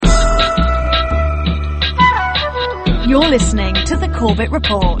You're listening to the Corbett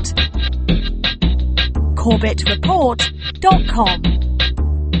Report.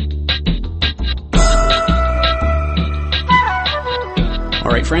 CorbettReport.com.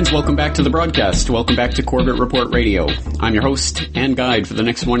 All right, friends, welcome back to the broadcast. Welcome back to Corbett Report Radio. I'm your host and guide for the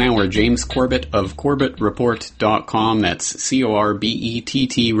next 1 hour, James Corbett of CorbettReport.com. That's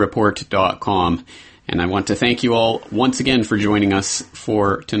C-O-R-B-E-T-T report.com. And I want to thank you all once again for joining us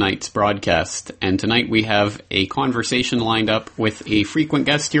for tonight's broadcast. And tonight we have a conversation lined up with a frequent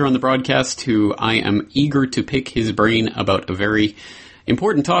guest here on the broadcast who I am eager to pick his brain about a very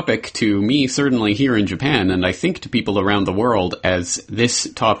important topic to me, certainly here in Japan, and I think to people around the world, as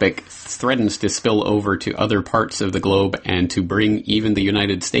this topic threatens to spill over to other parts of the globe and to bring even the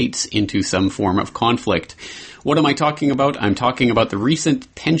United States into some form of conflict. What am I talking about? I'm talking about the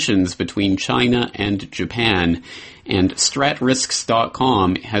recent tensions between China and Japan, and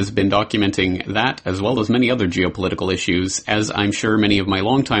StratRisks.com has been documenting that as well as many other geopolitical issues, as I'm sure many of my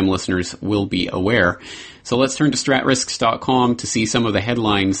longtime listeners will be aware. So let's turn to StratRisks.com to see some of the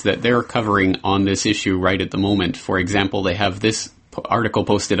headlines that they're covering on this issue right at the moment. For example, they have this article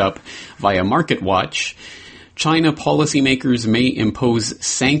posted up via MarketWatch. China policymakers may impose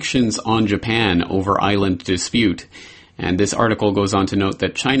sanctions on Japan over island dispute. And this article goes on to note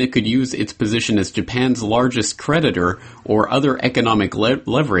that China could use its position as Japan's largest creditor or other economic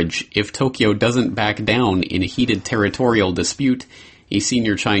leverage if Tokyo doesn't back down in a heated territorial dispute, a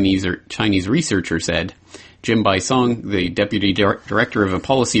senior Chinese researcher said. Jim Bai-song, the deputy director of a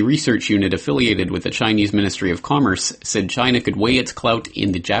policy research unit affiliated with the Chinese Ministry of Commerce, said China could weigh its clout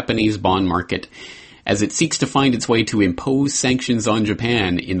in the Japanese bond market as it seeks to find its way to impose sanctions on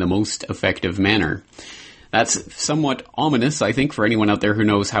Japan in the most effective manner. That's somewhat ominous, I think, for anyone out there who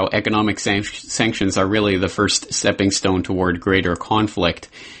knows how economic sanctions are really the first stepping stone toward greater conflict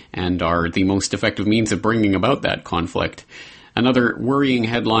and are the most effective means of bringing about that conflict. Another worrying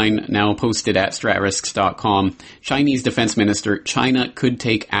headline now posted at StratRisks.com, Chinese Defense Minister, China could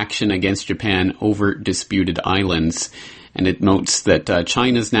take action against Japan over disputed islands. And it notes that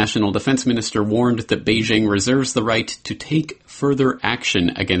China's National Defense Minister warned that Beijing reserves the right to take further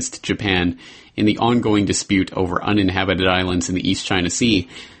action against Japan in the ongoing dispute over uninhabited islands in the East China Sea.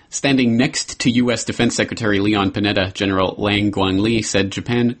 Standing next to U.S. Defense Secretary Leon Panetta, General Lang Guangli said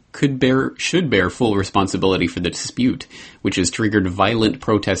Japan should bear full responsibility for the dispute, which has triggered violent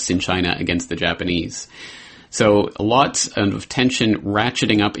protests in China against the Japanese. So lots of tension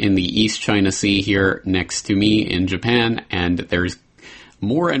ratcheting up in the East China Sea here next to me in Japan, and there's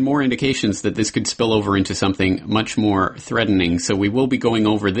more and more indications that this could spill over into something much more threatening. So we will be going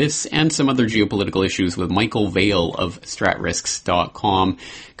over this and some other geopolitical issues with Michael Vail of StratRisks.com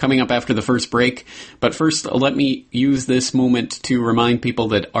coming up after the first break. But first, let me use this moment to remind people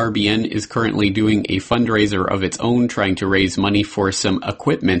that RBN is currently doing a fundraiser of its own, trying to raise money for some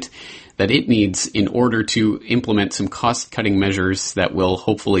equipment that it needs in order to implement some cost-cutting measures that will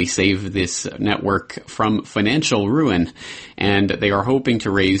hopefully save this network from financial ruin. And they are hoping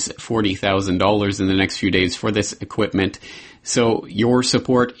to raise $40,000 in the next few days for this equipment. So your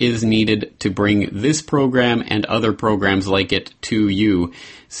support is needed to bring this program and other programs like it to you.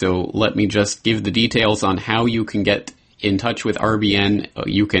 So let me just give the details on how you can get in touch with RBN.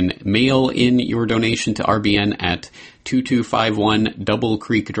 You can mail in your donation to RBN at 2251 Double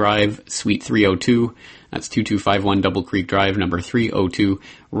Creek Drive, Suite 302. That's 2251 Double Creek Drive, number 302,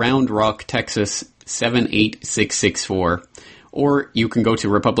 Round Rock, Texas, 78664. Or you can go to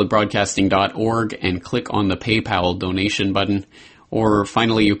republicbroadcasting.org and click on the PayPal donation button. Or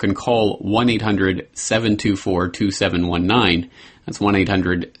finally, you can call 1-800-724-2719. That's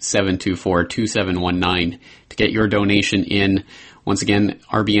 1-800-724-2719 to get your donation in. Once again,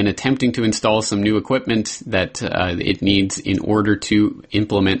 RBN attempting to install some new equipment that it needs in order to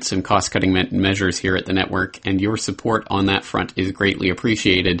implement some cost-cutting measures here at the network, and your support on that front is greatly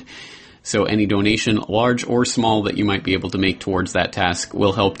appreciated. So any donation, large or small, that you might be able to make towards that task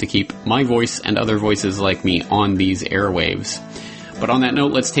will help to keep my voice and other voices like me on these airwaves. But on that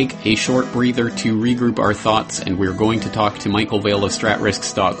note, let's take a short breather to regroup our thoughts, and we're going to talk to Michael Vail of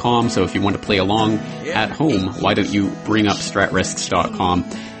StratRisks.com. So if you want to play along at home, why don't you bring up StratRisks.com?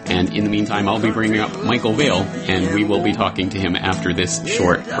 And in the meantime, I'll be bringing up Michael Vail, and we will be talking to him after this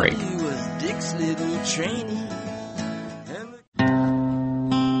short break.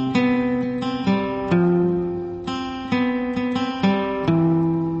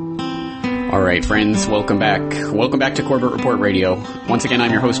 All right, friends, welcome back. Welcome back to Corbett Report Radio. Once again,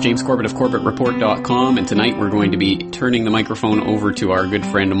 I'm your host, James Corbett of CorbettReport.com, and tonight we're going to be turning the microphone over to our good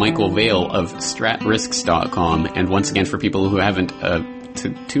friend Michael Vail of StratRisks.com. And once again, for people who haven't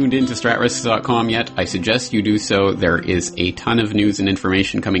tuned into StratRisks.com yet, I suggest you do so. There is a ton of news and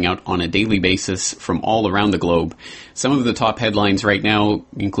information coming out on a daily basis from all around the globe. Some of the top headlines right now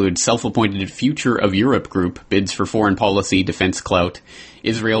include self-appointed Future of Europe group bids for foreign policy defense clout,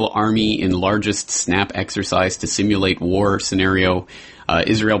 Israel Army in largest snap exercise to simulate war scenario,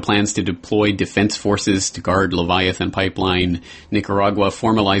 Israel plans to deploy defense forces to guard Leviathan pipeline. Nicaragua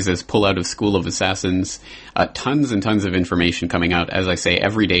formalizes pullout of School of Assassins. Tons and tons of information coming out, as I say,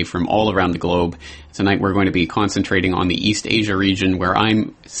 every day from all around the globe. Tonight we're going to be concentrating on the East Asia region where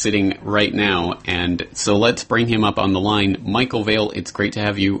I'm sitting right now. And so let's bring him up on the line. Michael Vail, it's great to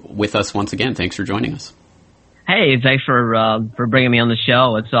have you with us once again. Thanks for joining us. Hey, thanks for bringing me on the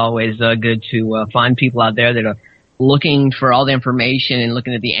show. It's always good to find people out there that are looking for all the information and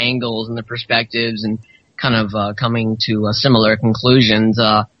looking at the angles and the perspectives and kind of coming to similar conclusions.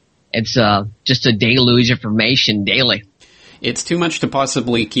 It's just a deluge of information daily. It's too much to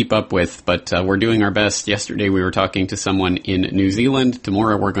possibly keep up with, but we're doing our best. Yesterday we were talking to someone in New Zealand.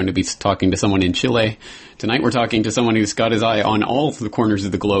 Tomorrow we're going to be talking to someone in Chile. Tonight we're talking to someone who's got his eye on all of the corners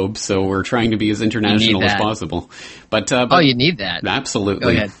of the globe, so we're trying to be as international as possible. But you need that. Absolutely. Go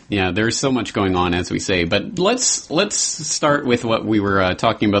ahead. Yeah, there's so much going on, as we say. But let's start with what we were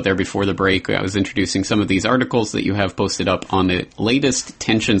talking about there before the break. I was introducing some of these articles that you have posted up on the latest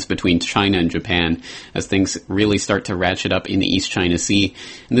tensions between China and Japan as things really start to ratchet up in the East China Sea.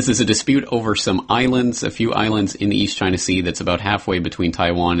 And this is a dispute over some islands, a few islands in the East China Sea that's about halfway between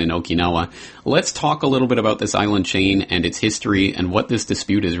Taiwan and Okinawa. Let's talk a little bit about this island chain and its history and what this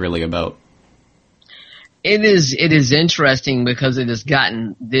dispute is really about. It is interesting because it has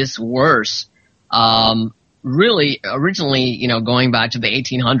gotten this worse. Really, originally, going back to the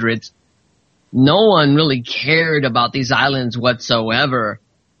 1800s, no one really cared about these islands whatsoever.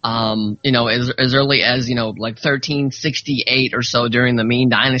 As early as, like 1368 or so during the Ming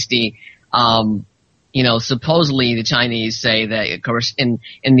Dynasty, supposedly the Chinese say that, of course, in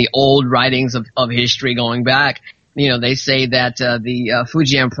the old writings of history going back, they say that the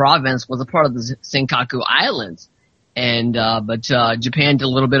Fujian province was a part of the Senkaku Islands, but Japan did a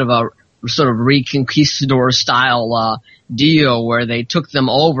little bit of a sort of reconquistador style deal where they took them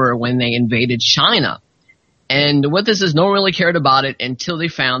over when they invaded China. And what this is, no one really cared about it until they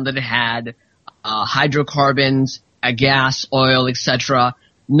found that it had hydrocarbons, gas, oil, etc.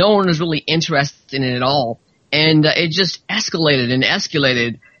 No one was really interested in it at all, and it just escalated and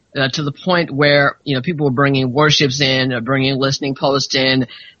escalated. To the point where, people were bringing warships in, bringing listening posts in,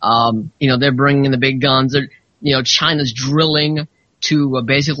 they're bringing in the big guns. China's drilling to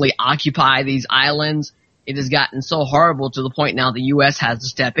basically occupy these islands. It has gotten so horrible to the point now the U.S. has to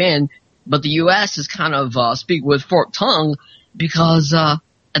step in, but the U.S. is kind of speak with forked tongue because at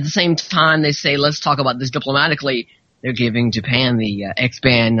the same time they say, let's talk about this diplomatically, they're giving Japan the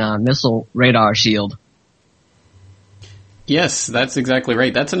X-band missile radar shield. Yes, that's exactly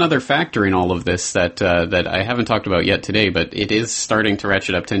right. That's another factor in all of this that I haven't talked about yet today, but it is starting to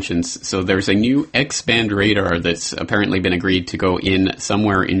ratchet up tensions. So there's a new X-band radar that's apparently been agreed to go in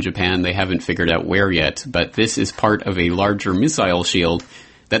somewhere in Japan. They haven't figured out where yet, but this is part of a larger missile shield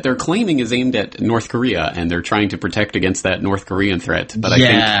that they're claiming is aimed at North Korea, and they're trying to protect against that North Korean threat. But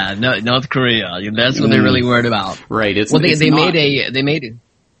North Korea. That's what they're really worried about. Right. They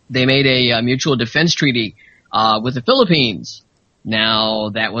made a mutual defense treaty with the Philippines. Now,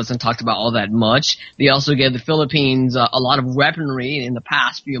 that wasn't talked about all that much. They also gave the Philippines a lot of weaponry in the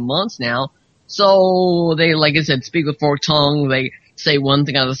past few months now. So they, like I said, speak with forked tongue. They say one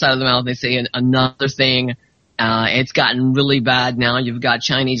thing out of the side of the mouth. They say another thing. It's gotten really bad now. You've got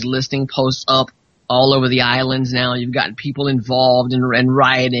Chinese listening posts up all over the islands now. You've got people involved in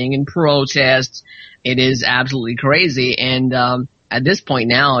rioting and protests. It is absolutely crazy. And at this point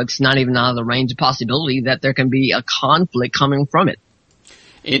now, it's not even out of the range of possibility that there can be a conflict coming from it.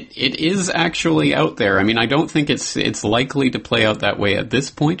 It is actually out there. I mean, I don't think it's likely to play out that way at this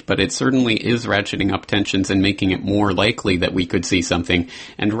point, but it certainly is ratcheting up tensions and making it more likely that we could see something.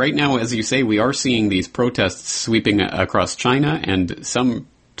 And right now, as you say, we are seeing these protests sweeping across China and some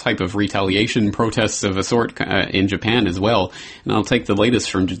type of retaliation protests of a sort in Japan as well. And I'll take the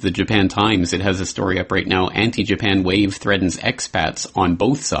latest from the Japan Times. It has a story up right now. Anti-Japan wave threatens expats on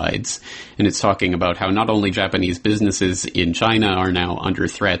both sides. And it's talking about how not only Japanese businesses in China are now under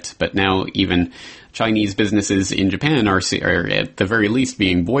threat, but now even Chinese businesses in Japan are at the very least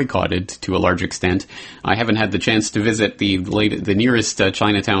being boycotted to a large extent. I haven't had the chance to visit the nearest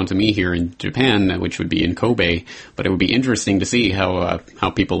Chinatown to me here in Japan, which would be in Kobe, but it would be interesting to see how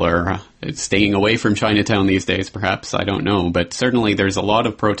people are staying away from Chinatown these days. Perhaps, I don't know, but certainly there's a lot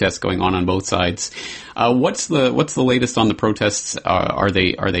of protests going on both sides. What's the latest on the protests? Are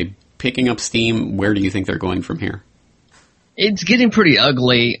they picking up steam? Where do you think they're going from here? It's getting pretty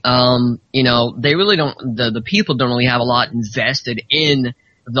ugly. They really don't, the people don't really have a lot invested in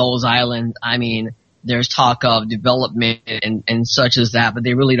those islands. I mean, there's talk of development and such as that, but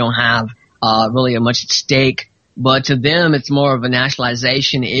they really don't have, really much at stake. But to them, it's more of a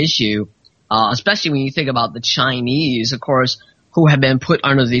nationalization issue, especially when you think about the Chinese, of course, who have been put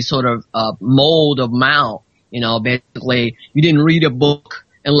under the sort of, mold of Mao. Basically, you didn't read a book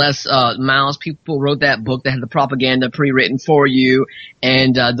unless Mao's people wrote that book that had the propaganda pre-written for you,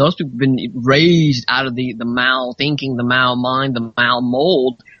 and those people have been raised out of the Mao thinking, the Mao mind, the Mao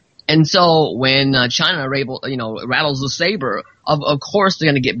mold. And so when China rattles the saber, of course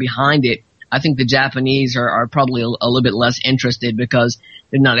they're going to get behind it. I think the Japanese are probably a little bit less interested because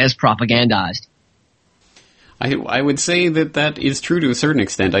they're not as propagandized. I would say that is true to a certain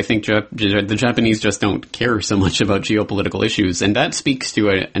extent. I think the Japanese just don't care so much about geopolitical issues, and that speaks to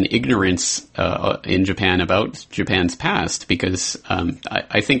an ignorance in Japan about Japan's past, because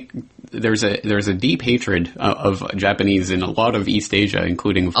I think there's a deep hatred of Japanese in a lot of East Asia,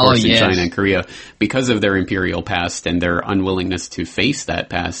 including, of course, in China and Korea, because of their imperial past and their unwillingness to face that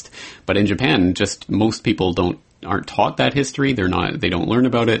past. But in Japan, just most people aren't taught that history. They don't learn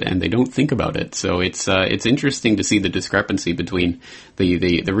about it, and they don't think about it. So it's interesting to see the discrepancy between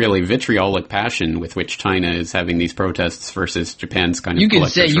the really vitriolic passion with which China is having these protests versus Japan's kind of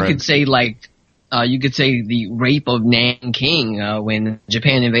collective shrug. You could say the rape of Nanking when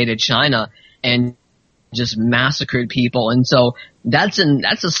Japan invaded China and just massacred people. And so that's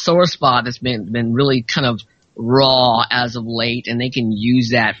a sore spot that's been really kind of raw as of late, and they can use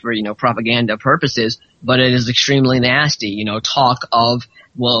that for, propaganda purposes, but it is extremely nasty. Talk of,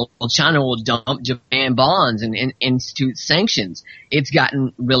 China will dump Japan bonds and institute sanctions. It's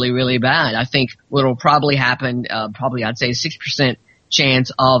gotten really, really bad. I think what will probably happen, I'd say 6%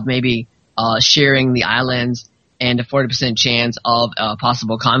 chance of maybe, sharing the islands and a 40% chance of,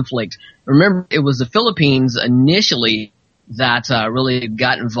 possible conflict. Remember, it was the Philippines initially that, really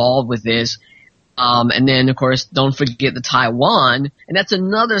got involved with this. And then, of course, don't forget the Taiwan, and that's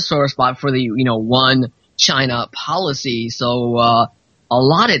another sore spot for the, one China policy. So, a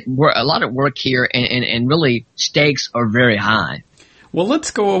lot of work here, and really stakes are very high. Well,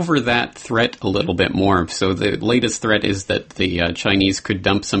 let's go over that threat a little bit more. So the latest threat is that the Chinese could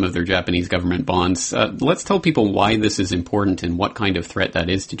dump some of their Japanese government bonds. Let's tell people why this is important and what kind of threat that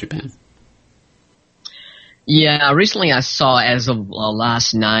is to Japan. Yeah, recently I saw, as of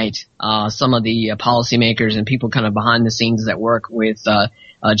last night, some of the policymakers and people kind of behind the scenes that work with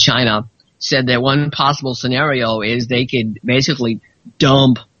China said that one possible scenario is they could basically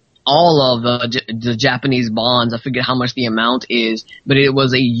dump all of the Japanese bonds. I forget how much the amount is, but it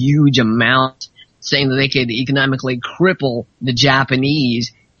was a huge amount, saying that they could economically cripple the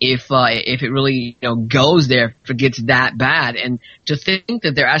Japanese if it really, goes there, if it gets that bad. And to think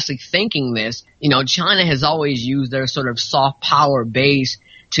that they're actually thinking this, China has always used their sort of soft power base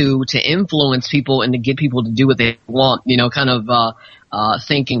to influence people and to get people to do what they want, kind of,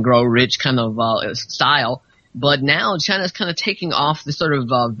 think and grow rich kind of, style. But now China's kind of taking off the sort of,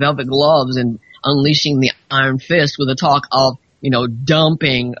 velvet gloves and unleashing the iron fist with the talk of,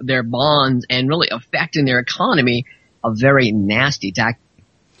 dumping their bonds and really affecting their economy, a very nasty tactic.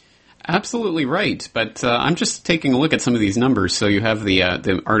 Absolutely right, but I'm just taking a look at some of these numbers. So you have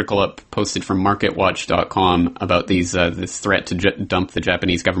the article up posted from MarketWatch.com about this threat to dump the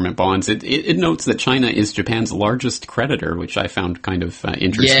Japanese government bonds. It notes that China is Japan's largest creditor, which I found kind of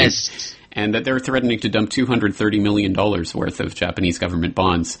interesting. Yes. And that they're threatening to dump $230 million worth of Japanese government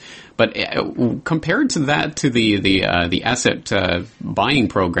bonds. But compared to that, to the asset buying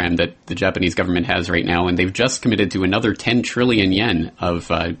program that the Japanese government has right now, and they've just committed to another 10 trillion yen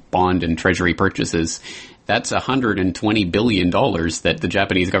of bond and treasury purchases, that's $120 billion that the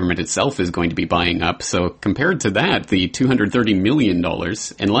Japanese government itself is going to be buying up. So compared to that, the $230 million,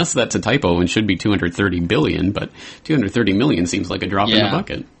 unless that's a typo and should be $230 billion, but $230 million seems like a drop in the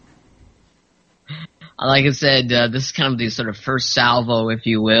bucket. Like I said, this is kind of the sort of first salvo, if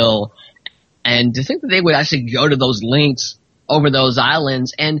you will. And to think that they would actually go to those links over those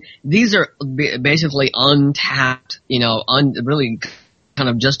islands, and these are basically untapped, really kind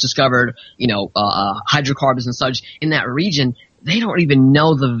of just discovered, hydrocarbons and such in that region. they don't even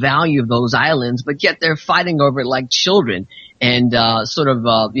know the value of those islands, but yet they're fighting over it like children. And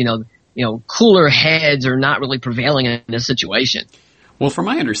cooler heads are not really prevailing in this situation. Well, from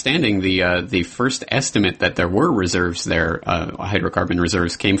my understanding, the first estimate that there were reserves there, hydrocarbon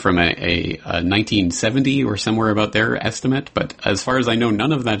reserves, came from a 1970 or somewhere about their estimate. But as far as I know,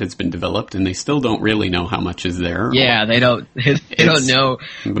 none of that has been developed, and they still don't really know how much is there. Yeah, they don't. They don't know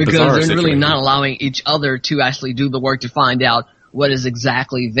because they're really not allowing each other to actually do the work to find out what is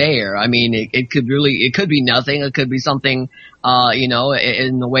exactly there. I mean, it could be nothing. It could be something,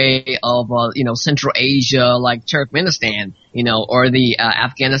 in the way of, Central Asia, like Turkmenistan, or the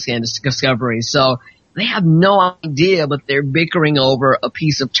Afghanistan discovery. So they have no idea, but they're bickering over a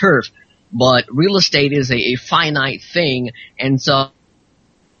piece of turf. But real estate is a finite thing, and so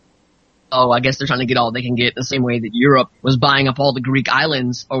I guess they're trying to get all they can get the same way that Europe was buying up all the Greek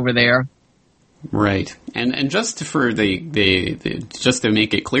islands over there. Right. And just for just to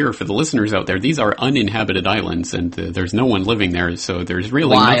make it clear for the listeners out there, these are uninhabited islands, and there's no one living there, so there's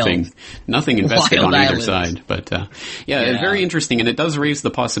really nothing invested on either side. But very interesting, and it does raise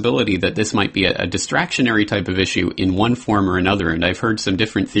the possibility that this might be a distractionary type of issue in one form or another, and I've heard some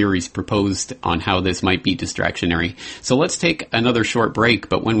different theories proposed on how this might be distractionary. So let's take another short break,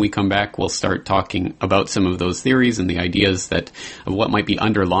 but when we come back, we'll start talking about some of those theories and the ideas of what might be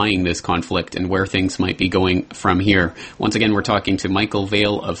underlying this conflict and where things might be going from here. Once again, we're talking to Michael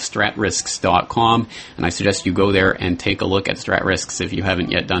Vail of StratRisks.com, and I suggest you go there and take a look at StratRisks if you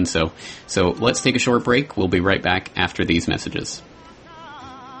haven't yet done so. So let's take a short break. We'll be right back after these messages.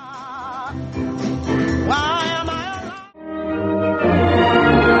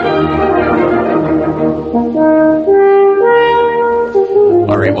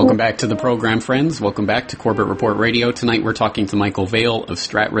 All right, welcome back to the program, friends. Welcome back to Corbett Report Radio. Tonight we're talking to Michael Vail of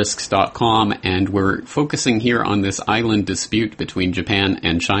StratRisks.com, and we're focusing here on this island dispute between Japan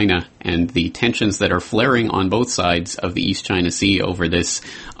and China and the tensions that are flaring on both sides of the East China Sea over this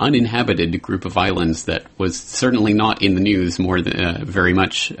uninhabited group of islands that was certainly not in the news very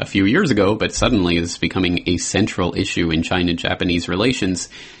much a few years ago, but suddenly is becoming a central issue in China-Japanese relations.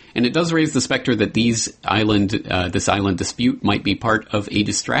 And it does raise the specter that this island dispute might be part of a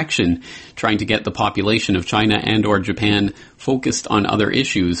distraction, trying to get the population of China and or Japan focused on other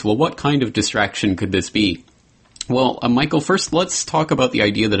issues. Well, what kind of distraction could this be? Well, Michael, first let's talk about the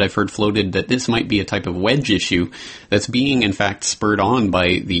idea that I've heard floated that this might be a type of wedge issue that's being, in fact, spurred on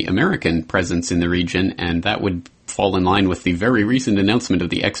by the American presence in the region, and that would fall in line with the very recent announcement of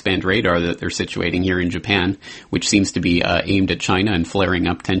the X-band radar that they're situating here in Japan, which seems to be aimed at China and flaring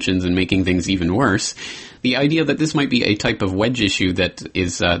up tensions and making things even worse. The idea that this might be a type of wedge issue that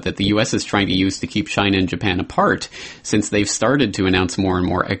the U.S. is trying to use to keep China and Japan apart, since they've started to announce more and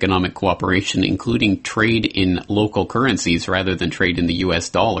more economic cooperation, including trade in local currencies rather than trade in the U.S.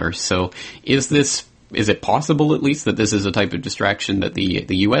 dollar. So is it possible, at least, that this is a type of distraction that the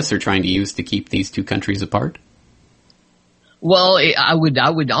U.S. are trying to use to keep these two countries apart? Well, I would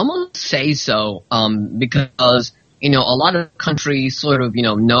almost say so, because, a lot of countries sort of,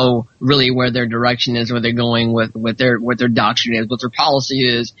 know really where their direction is, where they're going with what their doctrine is, what their policy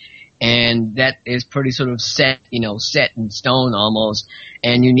is, and that is pretty sort of set in stone almost.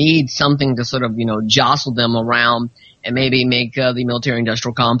 And you need something to sort of, jostle them around and maybe make the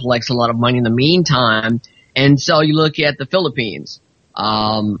military-industrial complex a lot of money in the meantime. And so you look at the Philippines.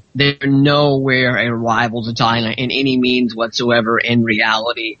 They're nowhere a rival to China in any means whatsoever in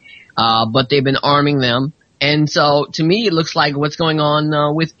reality. But they've been arming them. And so to me, it looks like what's going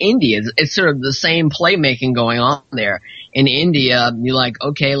on, with India. It's sort of the same playmaking going on there. In India, you're like,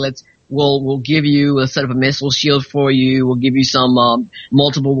 okay, we'll give you a set of a missile shield for you. We'll give you some,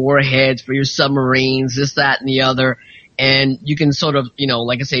 multiple warheads for your submarines, this, that, and the other. And you can sort of,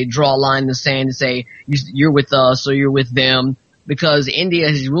 like I say, draw a line in the sand and say, you're with us or you're with them. Because India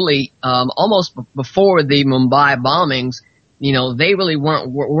has really, almost before the Mumbai bombings, they really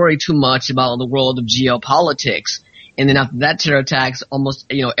weren't worried too much about the world of geopolitics. And then after that terror attacks,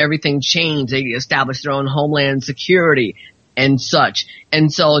 almost, everything changed. They established their own homeland security and such.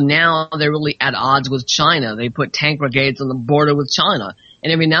 And so now they're really at odds with China. They put tank brigades on the border with China.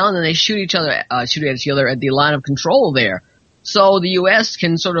 And every now and then they shoot at each other at the line of control there. So the U.S.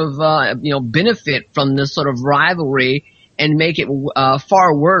 can sort of, benefit from this sort of rivalry and make it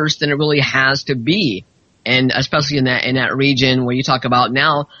far worse than it really has to be. And especially in that region where you talk about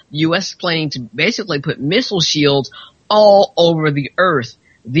now, the U.S. is planning to basically put missile shields all over the earth.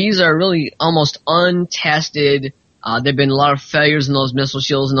 These are really almost untested. There have been a lot of failures in those missile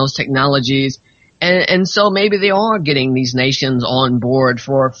shields and those technologies. And so maybe they are getting these nations on board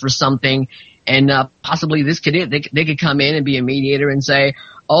for something. And possibly they could come in and be a mediator and say,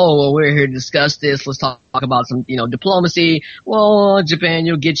 oh, well, we're here to discuss this. Let's talk about some, diplomacy. Well, Japan,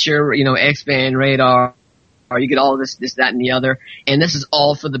 you'll get your, X-band radar, or you get all this, that, and the other. And this is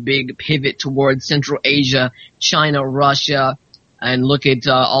all for the big pivot towards Central Asia, China, Russia, and look at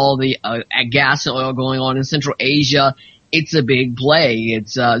all the gas and oil going on in Central Asia. It's a big play.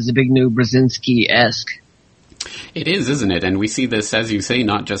 It's a big new Brzezinski-esque. It is, isn't it? And we see this, as you say,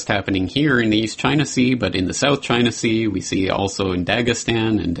 not just happening here in the East China Sea, but in the South China Sea. We see also in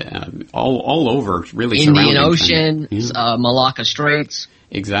Dagestan and all over, really Indian surrounding Ocean, China. Malacca Straits.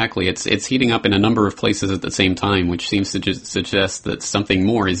 Exactly. It's heating up in a number of places at the same time, which seems to just suggest that something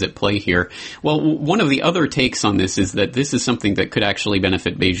more is at play here. Well, one of the other takes on this is that this is something that could actually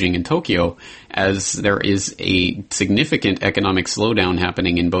benefit Beijing and Tokyo, as there is a significant economic slowdown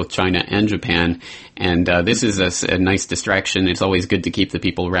happening in both China and Japan. And this is a nice distraction. It's always good to keep the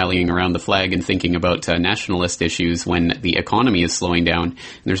people rallying around the flag and thinking about nationalist issues when the economy is slowing down.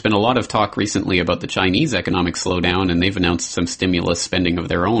 And there's been a lot of talk recently about the Chinese economic slowdown, and they've announced some stimulus spending of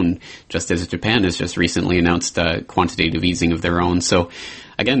their own, just as Japan has just recently announced quantitative easing of their own. So,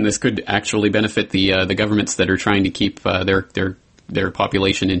 again, this could actually benefit the governments that are trying to keep their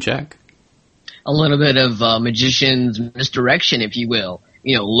population in check. A little bit of magician's misdirection, if you will.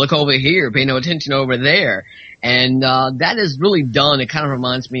 Look over here, pay no attention over there. And that is really done. It kind of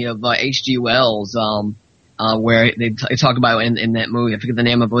reminds me of H.G. Wells, where they talk about in that movie, I forget the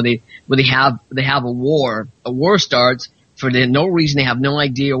name of it, where they have a war. A war starts for no reason. They have no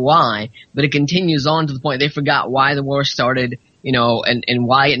idea why, but it continues on to the point they forgot why the war started, and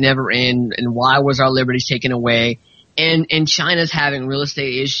why it never ended, and why was our liberties taken away. And China's having real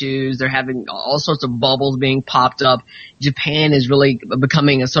estate issues. They're having all sorts of bubbles being popped up. Japan is really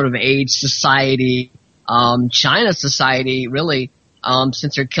becoming a sort of aged society. China's society really,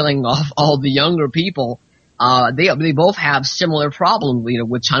 since they're killing off all the younger people, they both have similar problems,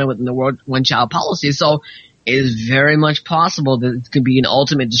 with China within the world one-child policy. So it is very much possible that it could be an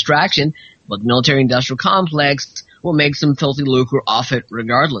ultimate distraction, but the military-industrial complex will make some filthy lucre off it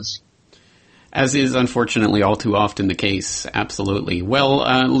regardless. As is unfortunately all too often the case, absolutely.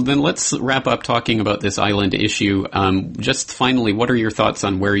 Well, then let's wrap up talking about this island issue. Just finally, what are your thoughts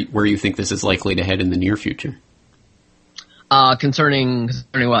on where you think this is likely to head in the near future? Concerning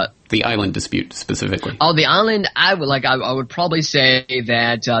what? The island dispute specifically. Oh, the island. I would probably say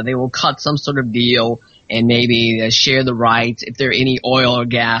that they will cut some sort of deal and maybe share the rights if there are any oil or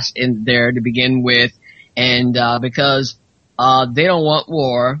gas in there to begin with, and because they don't want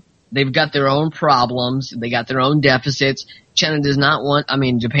war. They've got their own problems. They got their own deficits. Japan does not want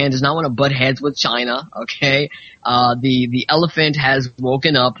to butt heads with China, okay? The elephant has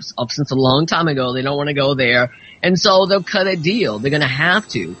woken up since a long time ago. They don't want to go there. And so they'll cut a deal. They're going to have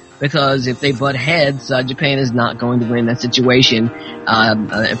to, because if they butt heads, Japan is not going to win that situation.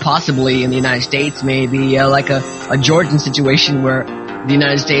 Possibly in the United States, maybe like a Georgian situation where the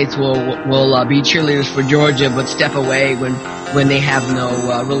United States will be cheerleaders for Georgia, but step away when they have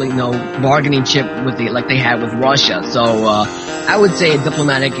no bargaining chip like they had with Russia. So I would say a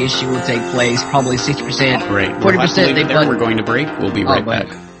diplomatic issue will take place, probably 60%, Great. 40%. We're going to break. We'll be right back.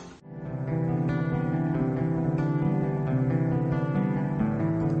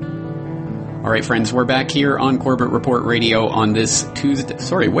 All right, friends, we're back here on Corbett Report Radio on this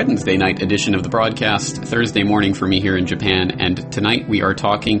Wednesday night edition of the broadcast, Thursday morning for me here in Japan, and tonight we are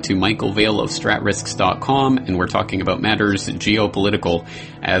talking to Michael Vail of StratRisks.com, and we're talking about matters geopolitical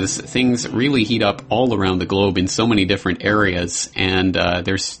as things really heat up all around the globe in so many different areas, and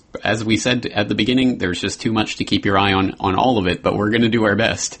there's, as we said at the beginning, there's just too much to keep your eye on all of it, but we're going to do our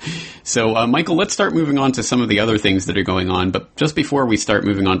best. So, Michael, let's start moving on to some of the other things that are going on, but just before we start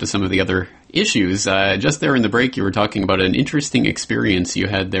moving on to some of the other issues, just there in the break you were talking about an interesting experience you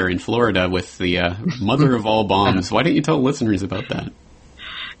had there in Florida with the mother of all bombs. Why don't you tell listeners about that?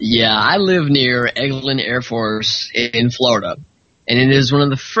 Yeah, I live near Eglin Air Force in Florida, and it is one of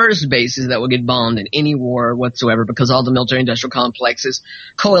the first bases that will get bombed in any war whatsoever, because all the military-industrial complexes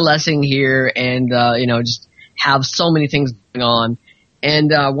coalescing here and, just have so many things going on.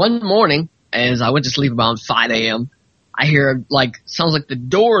 And one morning, as I went to sleep about 5 a.m., I hear, sounds like the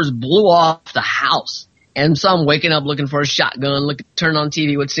doors blew off the house. And so I'm waking up looking for a shotgun, turn on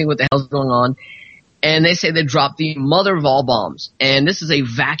TV, seeing what the hell's going on. And they say they dropped the mother of all bombs. And this is a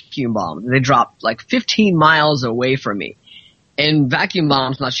vacuum bomb. They dropped 15 miles away from me. And vacuum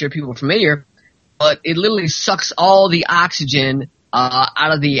bombs, not sure if people are familiar, but it literally sucks all the oxygen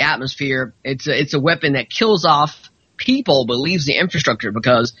out of the atmosphere. It's a weapon that kills off people but leaves the infrastructure,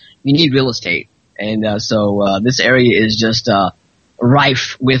 because you need real estate. And so this area is just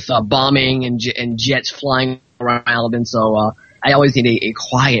rife with bombing and jets flying around, and so I always need a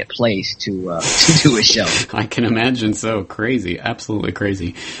quiet place to do a show. I can imagine so. Crazy. Absolutely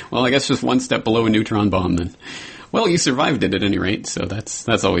crazy. Well, I guess just one step below a neutron bomb then. Well, you survived it at any rate, so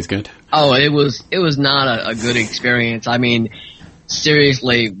that's always good. Oh, it was not a good experience. I mean,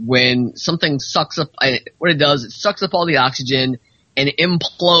 seriously, when something sucks up, what it does, it sucks up all the oxygen and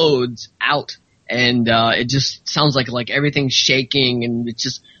implodes out, and it just sounds like everything's shaking, and it's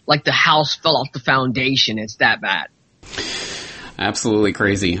just like the house fell off the foundation. It's that bad. Absolutely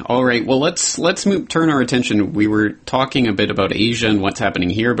crazy. All right, well, let's turn our attention. We were talking a bit about Asia and what's happening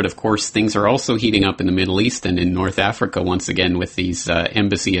here, but of course things are also heating up in the Middle East and in North Africa once again with these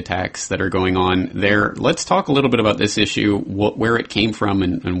embassy attacks that are going on there. Let's talk a little bit about this issue, where it came from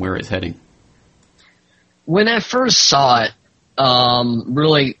and where it's heading. When I first saw it,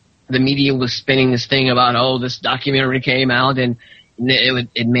 really the media was spinning this thing about, this documentary came out and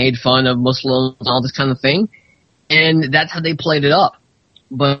it made fun of Muslims and all this kind of thing. And that's how they played it up.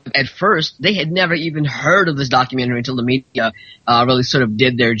 But at first, they had never even heard of this documentary until the media really sort of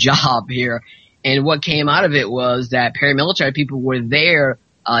did their job here. And what came out of it was that paramilitary people were there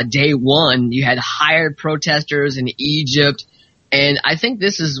day one. You had hired protesters in Egypt. And I think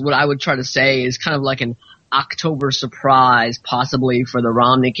this is what I would try to say is kind of like an October surprise possibly for the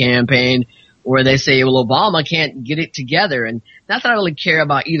Romney campaign, where they say, well, Obama can't get it together. And not that I really care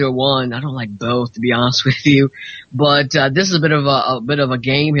about either one. I don't like both, to be honest with you. But this is a bit of a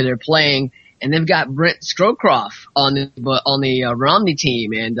game here they're playing. And they've got Brent Scowcroft on the Romney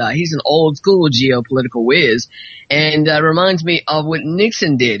team. And he's an old school geopolitical whiz. And reminds me of what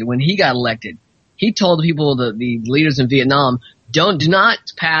Nixon did when he got elected. He told the people, the leaders in Vietnam, do not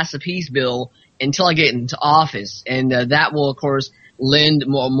pass a peace bill until I get into office. And that will, of course, lend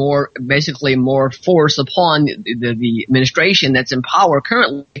more force upon the administration that's in power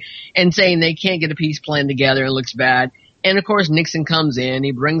currently, and saying they can't get a peace plan together. It looks bad. And of course, Nixon comes in,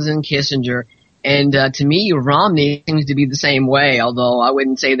 he brings in Kissinger, and to me, Romney seems to be the same way, although I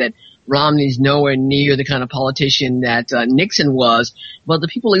wouldn't say that Romney's nowhere near the kind of politician that Nixon was, but the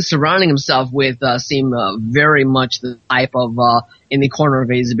people he's surrounding himself with seem very much the type of in the corner of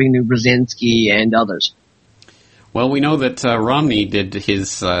Zbigniew Brzezinski and others. Well, we know that Romney did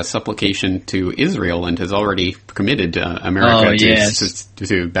his supplication to Israel and has already committed America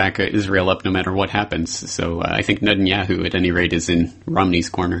to back Israel up no matter what happens. So I think Netanyahu, at any rate, is in Romney's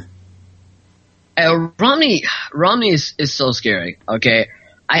corner. Romney is so scary, okay?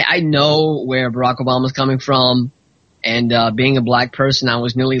 I know where Barack Obama's coming from, and being a black person, I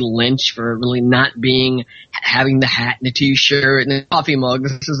was nearly lynched for really not having the hat and the T-shirt and the coffee mug.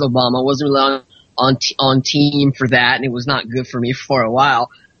 This is Obama. I wasn't really on team for that, and it was not good for me for a while.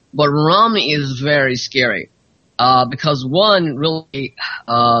 But Romney is very scary because one, really,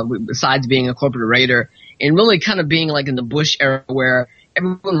 besides being a corporate raider, and really kind of being like in the Bush era where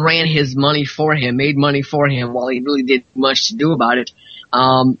everyone ran his money for him, made money for him while he really did much to do about it.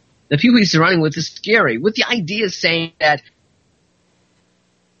 The people he's surrounding with is scary, with the idea saying that,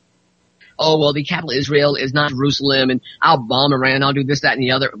 the capital of Israel is not Jerusalem, and I'll bomb Iran, I'll do this, that, and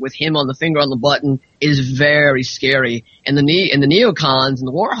the other, with him on the finger on the button, is very scary. And the neocons and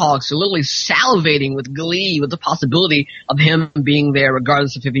the warhawks are literally salivating with glee with the possibility of him being there,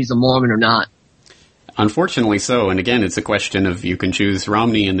 regardless of if he's a Mormon or not. Unfortunately so, and again, it's a question of you can choose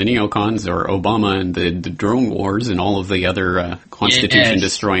Romney and the neocons or Obama and the drone wars and all of the other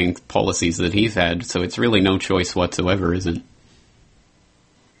constitution-destroying policies that he's had, so it's really no choice whatsoever, isn't it?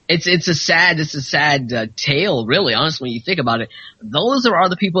 It's a sad tale, really, honestly, when you think about it. Those are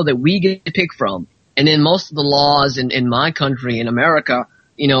the people that we get to pick from. And then most of the laws in my country, in America,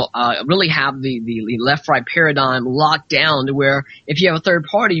 really have the left-right paradigm locked down to where if you have a third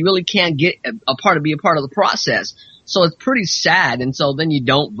party, you really can't get be a part of the process. So it's pretty sad. And so then you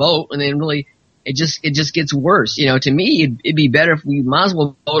don't vote, and then really it just gets worse. To me, it'd be better if we might as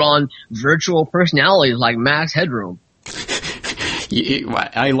well vote on virtual personalities like Max Headroom.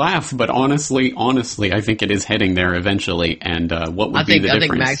 I laugh, but honestly, I think it is heading there eventually. And what would be the difference? I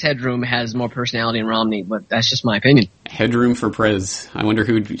think Max Headroom has more personality than Romney, but that's just my opinion. Headroom for Prez. I wonder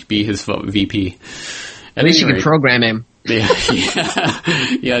who would be his VP. At least you could program him.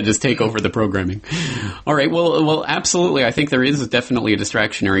 Yeah, just take over the programming. All right, well, absolutely. I think there is definitely a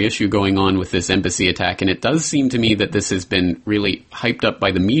distractionary issue going on with this embassy attack, and it does seem to me that this has been really hyped up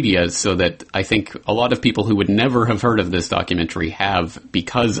by the media, so that I think a lot of people who would never have heard of this documentary have,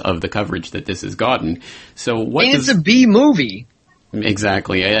 because of the coverage that this has gotten. So it's a B movie.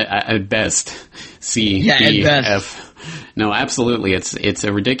 Exactly, at best. C, B, F. No, absolutely. It's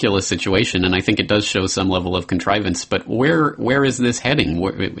a ridiculous situation, and I think it does show some level of contrivance. But where is this heading?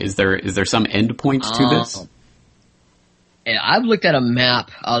 Is there some end point to this? I've looked at a map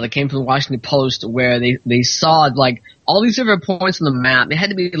that came from the Washington Post where they saw like all these different points on the map. There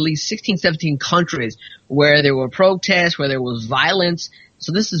had to be at least 16, 17 countries where there were protests, where there was violence.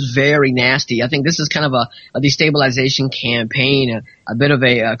 So this is very nasty. I think this is kind of a destabilization campaign, a bit of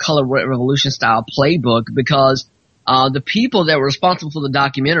a color revolution style playbook, because the people that were responsible for the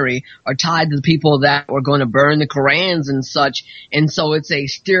documentary are tied to the people that were going to burn the Korans and such. And so it's a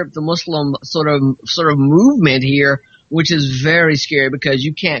stir up the Muslim sort of movement here, which is very scary because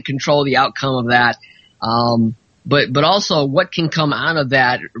you can't control the outcome of that. But also what can come out of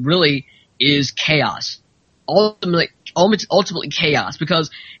that really is chaos. Ultimately chaos,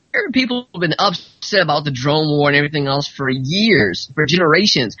 because Arab people have been upset about the drone war and everything else for years, for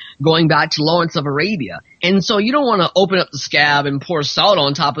generations, going back to Lawrence of Arabia. And so you don't want to open up the scab and pour salt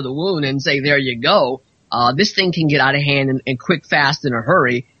on top of the wound and say, there you go. This thing can get out of hand and quick, fast, in a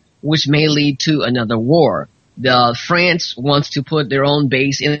hurry, which may lead to another war. France wants to put their own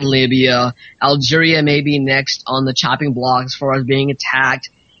base in Libya. Algeria may be next on the chopping block as far as being attacked.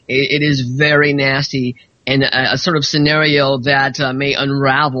 It is very nasty. And a sort of scenario that may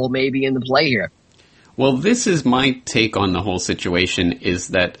unravel maybe in the play here. Well, this is my take on the whole situation, is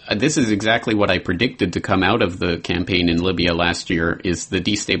that this is exactly what I predicted to come out of the campaign in Libya last year, is the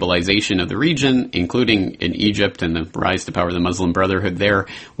destabilization of the region, including in Egypt and the rise to power of the Muslim Brotherhood there,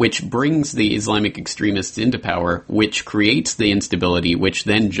 which brings the Islamic extremists into power, which creates the instability, which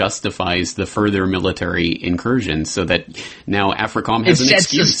then justifies the further military incursions, so that now AFRICOM has an excuse.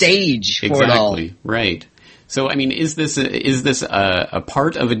 It sets the stage for it all. Exactly, right. So, I mean, is this a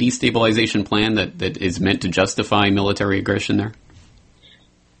part of a destabilization plan that is meant to justify military aggression there?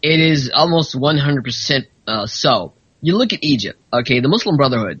 It is almost 100% so. You look at Egypt, okay, the Muslim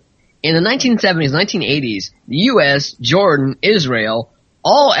Brotherhood. In the 1970s, 1980s, the U.S., Jordan, Israel,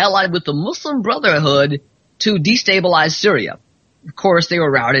 all allied with the Muslim Brotherhood to destabilize Syria. Of course, they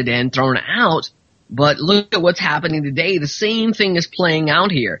were routed and thrown out, but look at what's happening today. The same thing is playing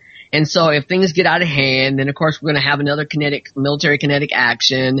out here. And so if things get out of hand, then of course we're going to have another military kinetic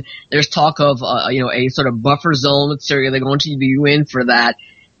action. There's talk of, a sort of buffer zone with Syria. They're going to the UN for that.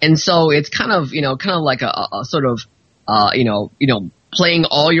 And so it's kind of like a sort of, playing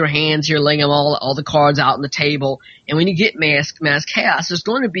all your hands here, laying them all the cards out on the table. And when you get mass chaos, there's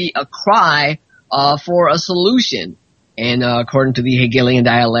going to be a cry, for a solution. And, according to the Hegelian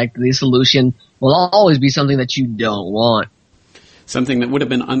dialect, the solution will always be something that you don't want. Something that would have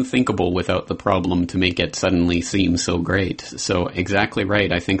been unthinkable without the problem to make it suddenly seem so great. So exactly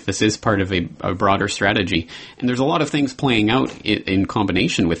right. I think this is part of a broader strategy. And there's a lot of things playing out in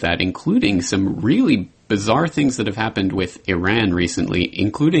combination with that, including some really bizarre things that have happened with Iran recently,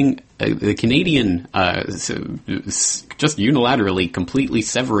 including the Canadian just unilaterally completely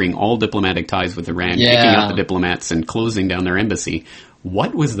severing all diplomatic ties with Iran, kicking out the diplomats and closing down their embassy.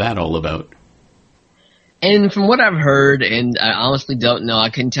 What was that all about? And from what I've heard, and I honestly don't know,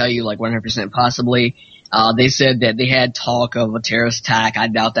 I couldn't tell you like 100% possibly, they said that they had talk of a terrorist attack. I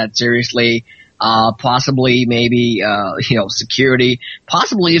doubt that seriously. Possibly maybe, security.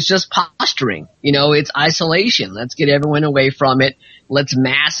 Possibly it's just posturing. It's isolation. Let's get everyone away from it. Let's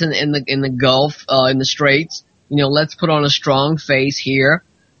mass in the Gulf, in the Straits. Let's put on a strong face here.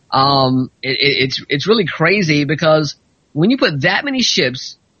 It's really crazy because when you put that many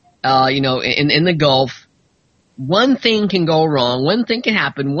ships, in the Gulf, one thing can go wrong, one thing can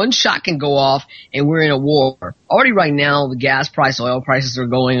happen, one shot can go off, and we're in a war. Already right now, the gas price, oil prices are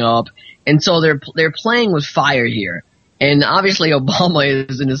going up, and so they're playing with fire here. And obviously Obama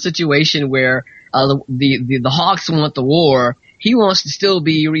is in a situation where, the Hawks want the war. He wants to still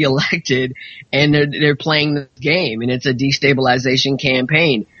be reelected, and they're playing this game, and it's a destabilization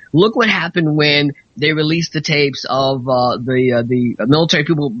campaign. Look what happened when they released the tapes of the military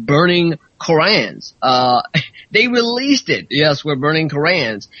people burning Korans. They released it. Yes, we're burning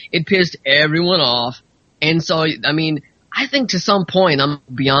Korans. It pissed everyone off. And so, I mean, I think to some point, I'm going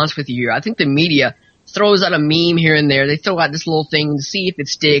to be honest with you here, I think the media throws out a meme here and there. They throw out this little thing to see if it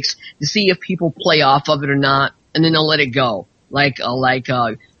sticks, to see if people play off of it or not, and then they'll let it go. Like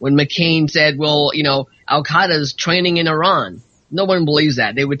when McCain said, well, Al-Qaeda's training in Iran. No one believes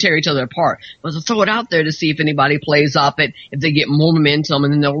that. They would tear each other apart. But they'll throw it out there to see if anybody plays off it, if they get more momentum,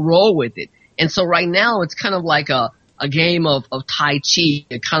 and then they'll roll with it. And so right now it's kind of like a game of Tai Chi,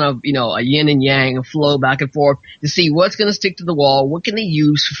 a kind of, a yin and yang, a flow back and forth to see what's going to stick to the wall, what can they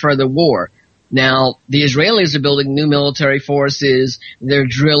use for further war. Now, the Israelis are building new military forces, they're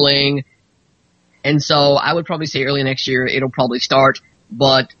drilling. And so I would probably say early next year it'll probably start,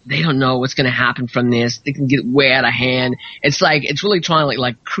 but they don't know what's going to happen from this. They can get way out of hand. It's really trying to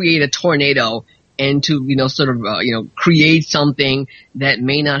like create a tornado and to, create something that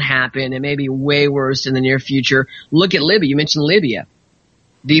may not happen and may be way worse in the near future. Look at Libya. You mentioned Libya.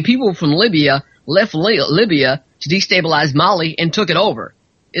 The people from Libya left Libya to destabilize Mali and took it over.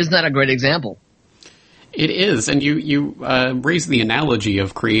 Isn't that a great example? It is, and you raised the analogy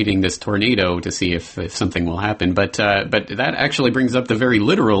of creating this tornado to see if something will happen, but that actually brings up the very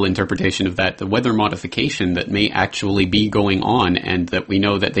literal interpretation of that, the weather modification that may actually be going on, and that we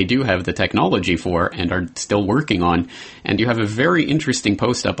know that they do have the technology for and are still working on. And you have a very interesting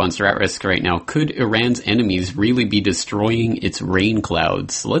post up on StratRisks right now. Could Iran's enemies really be destroying its rain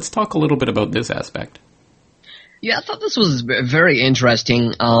clouds? Let's talk a little bit about this aspect. Yeah, I thought this was very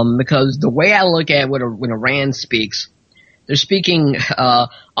interesting because the way I look at when Iran speaks, they're speaking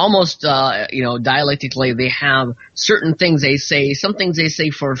almost dialectically. They have certain things they say, some things they say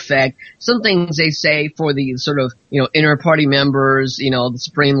for effect, some things they say for the sort of inner party members, the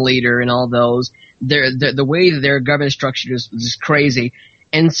supreme leader and all those. The way that their government structure is crazy,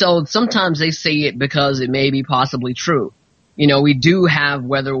 and so sometimes they say it because it may be possibly true. We do have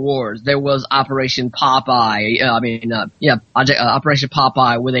weather wars. There was Operation Popeye, Operation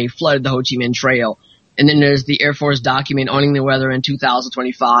Popeye, where they flooded the Ho Chi Minh Trail. And then there's the Air Force document owning the weather in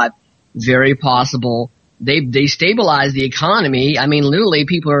 2025. Very possible. They stabilized the economy. I mean, literally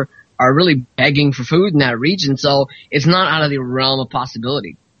people are really begging for food in that region. So it's not out of the realm of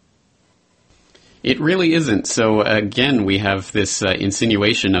possibility. It really isn't. So again, we have this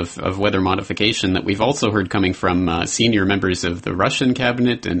insinuation of weather modification that we've also heard coming from senior members of the Russian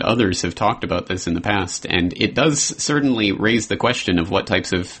cabinet, and others have talked about this in the past. And it does certainly raise the question of what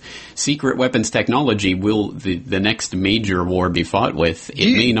types of secret weapons technology will the next major war be fought with.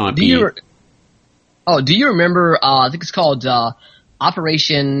 It may not be. Do you remember, I think it's called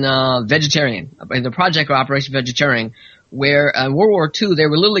Operation Vegetarian, the project or Operation Vegetarian, where in World War II they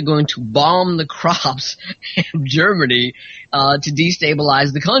were literally going to bomb the crops of Germany to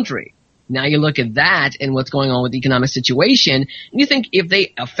destabilize the country. Now you look at that and what's going on with the economic situation, and you think if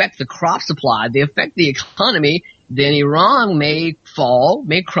they affect the crop supply, they affect the economy, then Iran may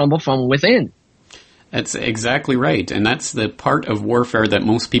crumble from within. That's exactly right, and that's the part of warfare that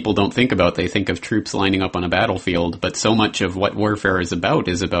most people don't think about. They think of troops lining up on a battlefield, but so much of what warfare is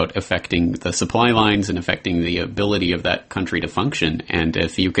about affecting the supply lines and affecting the ability of that country to function. And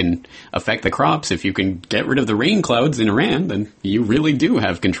if you can affect the crops, if you can get rid of the rain clouds in Iran, then you really do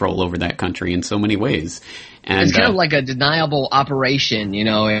have control over that country in so many ways. And it's kind of like a deniable operation,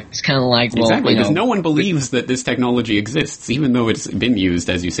 It's kind of like, well, exactly, because no one believes that this technology exists, even though it's been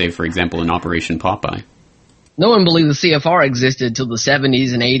used, as you say, for example, in Operation Popeye. No one believed the CFR existed until the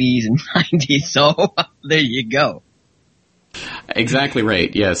 70s and 80s and 90s, so there you go. Exactly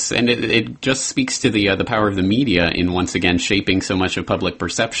right, yes. And it just speaks to the power of the media in once again shaping so much of public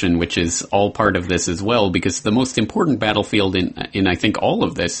perception, which is all part of this as well, because the most important battlefield in I think all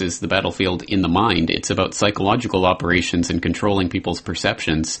of this is the battlefield in the mind. It's about psychological operations and controlling people's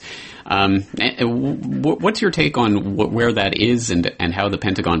perceptions. What's your take on where that is and how the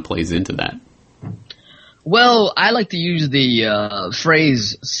Pentagon plays into that? Well, I like to use the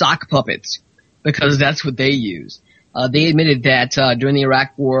phrase sock puppets because that's what they use. They admitted that during the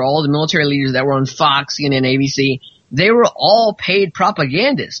Iraq War, all the military leaders that were on Fox, CNN, ABC, they were all paid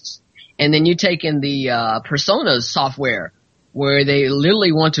propagandists. And then you take in the Personas software, where they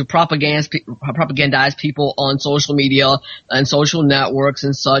literally want to propagandize people on social media and social networks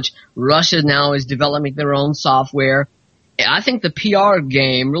and such. Russia now is developing their own software. I think the PR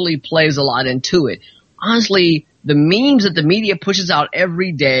game really plays a lot into it. Honestly, the memes that the media pushes out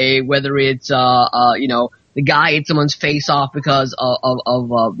every day, whether it's the guy ate someone's face off because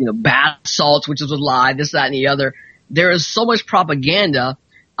of bath salts, which was a lie, this, that, and the other. There is so much propaganda.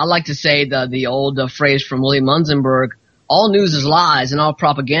 I like to say the old phrase from William Munzenberg, all news is lies and all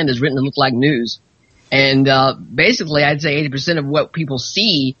propaganda is written to look like news. And basically, I'd say 80% of what people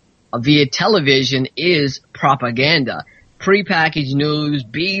see via television is propaganda. Prepackaged news,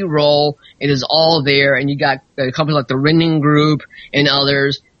 B-roll, it is all there, and you got companies like the Renning Group and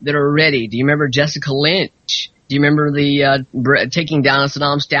others that are ready. Do you remember Jessica Lynch? Do you remember the taking down a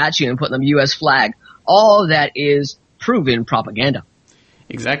Saddam statue and putting the U.S. flag? All of that is proven propaganda.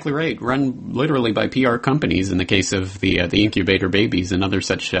 Exactly right. Run literally by PR companies in the case of the incubator babies and other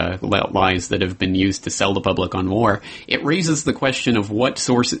such lies that have been used to sell the public on war. It raises the question of what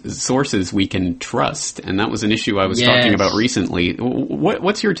sources we can trust, and that was an issue I was talking about recently.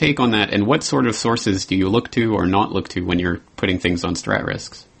 What's your take on that, and what sort of sources do you look to or not look to when you're putting things on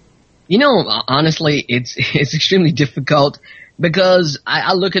StratRisks? Honestly, it's extremely difficult because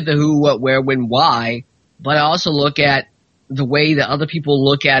I look at the who, what, where, when, why, but I also look at the way that other people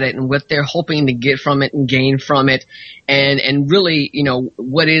look at it and what they're hoping to get from it and gain from it. And really,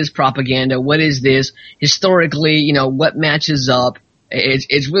 what is propaganda? What is this? Historically, what matches up?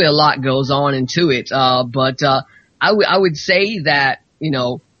 It's really a lot goes on into it. But I would say that,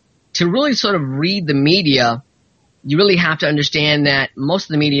 to really sort of read the media, you really have to understand that most of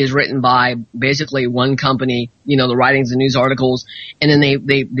the media is written by basically one company, the writings and news articles, and then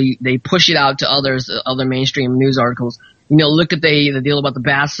they push it out to other mainstream news articles. Look at the deal about the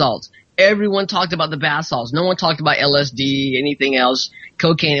bath salts. Everyone talked about the bath salts. No one talked about LSD, anything else,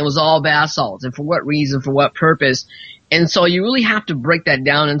 cocaine. It was all bath salts. And for what reason, for what purpose? And so you really have to break that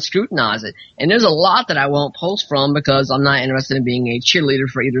down and scrutinize it. And there's a lot that I won't post from because I'm not interested in being a cheerleader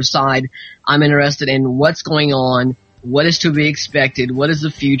for either side. I'm interested in what's going on, what is to be expected, what is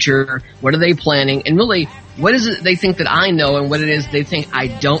the future, what are they planning, and really, what is it they think that I know and what it is they think I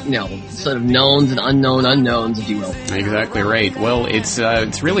don't know. Sort of knowns and unknowns, if you will. Exactly right. Well, it's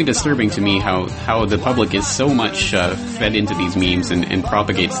really disturbing to me how the public is so much fed into these memes and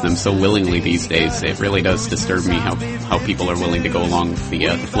propagates them so willingly these days. It really does disturb me how people are willing to go along with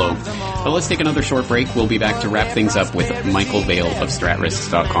the flow. But let's take another short break. We'll be back to wrap things up with Michael Vail of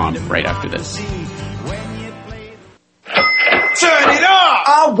StratRisks.com right after this. Turn it up!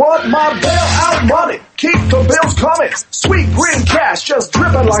 I want my bail out money. Keep the bills coming. Sweet green cash just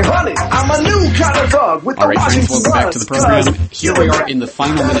dripping like honey. I'm a new kind of thug with the Washington friends, welcome back to the program. Here we are in the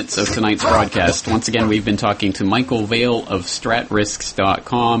final minutes of tonight's broadcast. Once again, we've been talking to Michael Vail of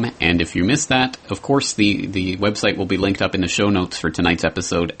StratRisks.com, and if you missed that, of course, the website will be linked up in the show notes for tonight's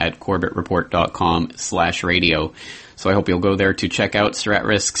episode at CorbettReport.com/radio. So I hope you'll go there to check out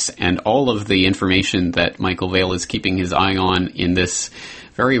StratRisks and all of the information that Michael Vail is keeping his eye on in this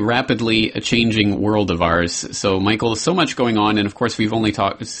very rapidly changing world of ours. So, Michael, so much going on, and of course we've only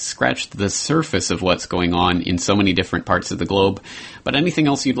scratched the surface of what's going on in so many different parts of the globe. But anything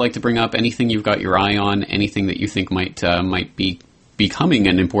else you'd like to bring up, anything you've got your eye on, anything that you think might be becoming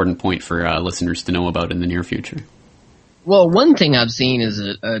an important point for listeners to know about in the near future? Well, one thing I've seen is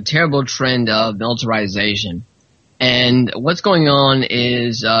a terrible trend of militarization. And what's going on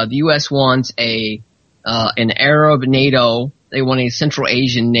is the U.S. wants an Arab NATO. They want a Central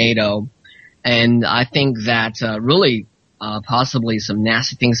Asian NATO. And I think that really possibly some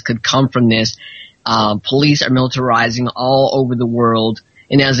nasty things could come from this. Police are militarizing all over the world.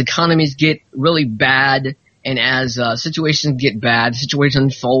 And as economies get really bad and as situations get bad,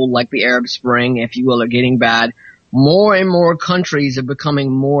 situations unfold like the Arab Spring, if you will, are getting bad, more and more countries are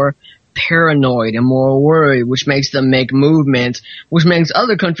becoming more paranoid and more worried, which makes them make movements, which makes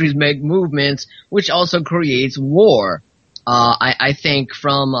other countries make movements, which also creates war. I think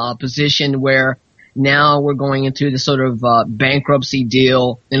from a position where now we're going into the sort of bankruptcy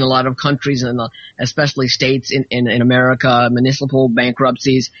deal in a lot of countries, and especially states in America, municipal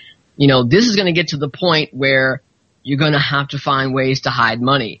bankruptcies. This is going to get to the point where you're going to have to find ways to hide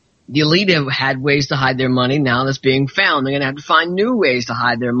money. The elite have had ways to hide their money. Now that's being found. They're going to have to find new ways to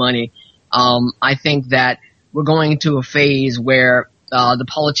hide their money. I think that we're going into a phase where the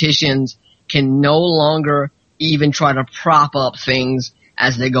politicians can no longer even try to prop up things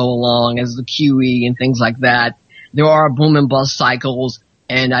as they go along, as the QE and things like that. There are boom and bust cycles,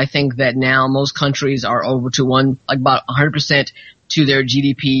 and I think that now most countries are over to about 100% to their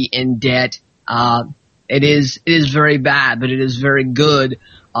GDP in debt. It is very bad, but it is very good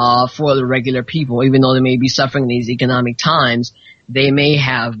for the regular people. Even though they may be suffering these economic times, they may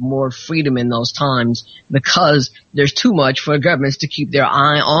have more freedom in those times because there's too much for governments to keep their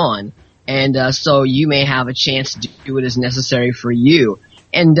eye on. And so you may have a chance to do what is necessary for you.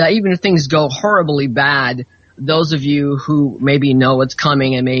 And even if things go horribly bad, those of you who maybe know what's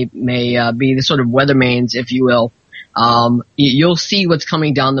coming and may be the sort of weathermans, if you will, you'll see what's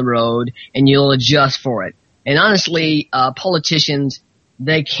coming down the road and you'll adjust for it. And honestly, politicians,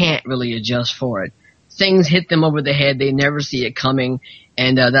 they can't really adjust for it. Things hit them over the head. They never see it coming.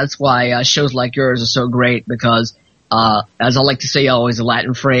 And that's why shows like yours are so great because, as I like to say always, a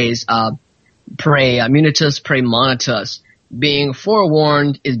Latin phrase, pre munitus, pre monitus. Being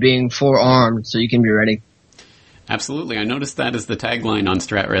forewarned is being forearmed, so you can be ready. Absolutely. I noticed that as the tagline on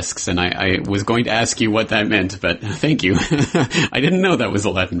StratRisks, and I was going to ask you what that meant, but thank you. I didn't know that was a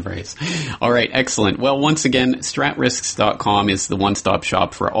Latin phrase. All right, excellent. Well, once again, StratRisks.com is the one-stop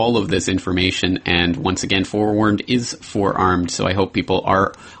shop for all of this information, and once again, forewarned is forearmed, so I hope people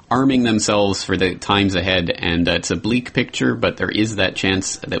are arming themselves for the times ahead, and it's a bleak picture, but there is that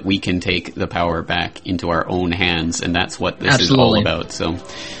chance that we can take the power back into our own hands, and that's what this is all about. So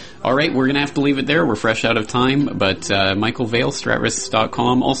All right, we're going to have to leave it there. We're fresh out of time, but Michael Vail,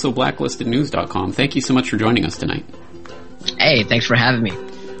 StratRisks.com, also blacklistednews.com. Thank you so much for joining us tonight. Hey, thanks for having me.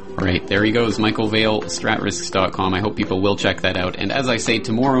 All right, there he goes, Michael Vail, StratRisks.com. I hope people will check that out. And as I say,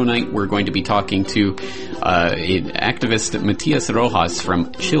 tomorrow night we're going to be talking to activist Matias Rojas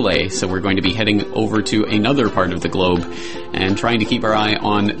from Chile. So we're going to be heading over to another part of the globe and trying to keep our eye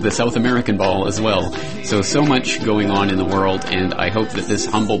on the South American ball as well. So much going on in the world, and I hope that this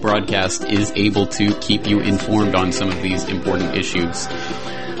humble broadcast is able to keep you informed on some of these important issues.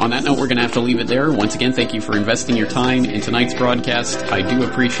 On that note, we're going to have to leave it there. Once again, thank you for investing your time in tonight's broadcast. I do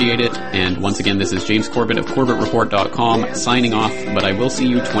appreciate it. And once again, this is James Corbett of CorbettReport.com signing off, but I will see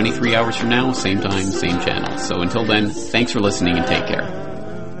you 23 hours from now, same time, same channel. So until then, thanks for listening and take care.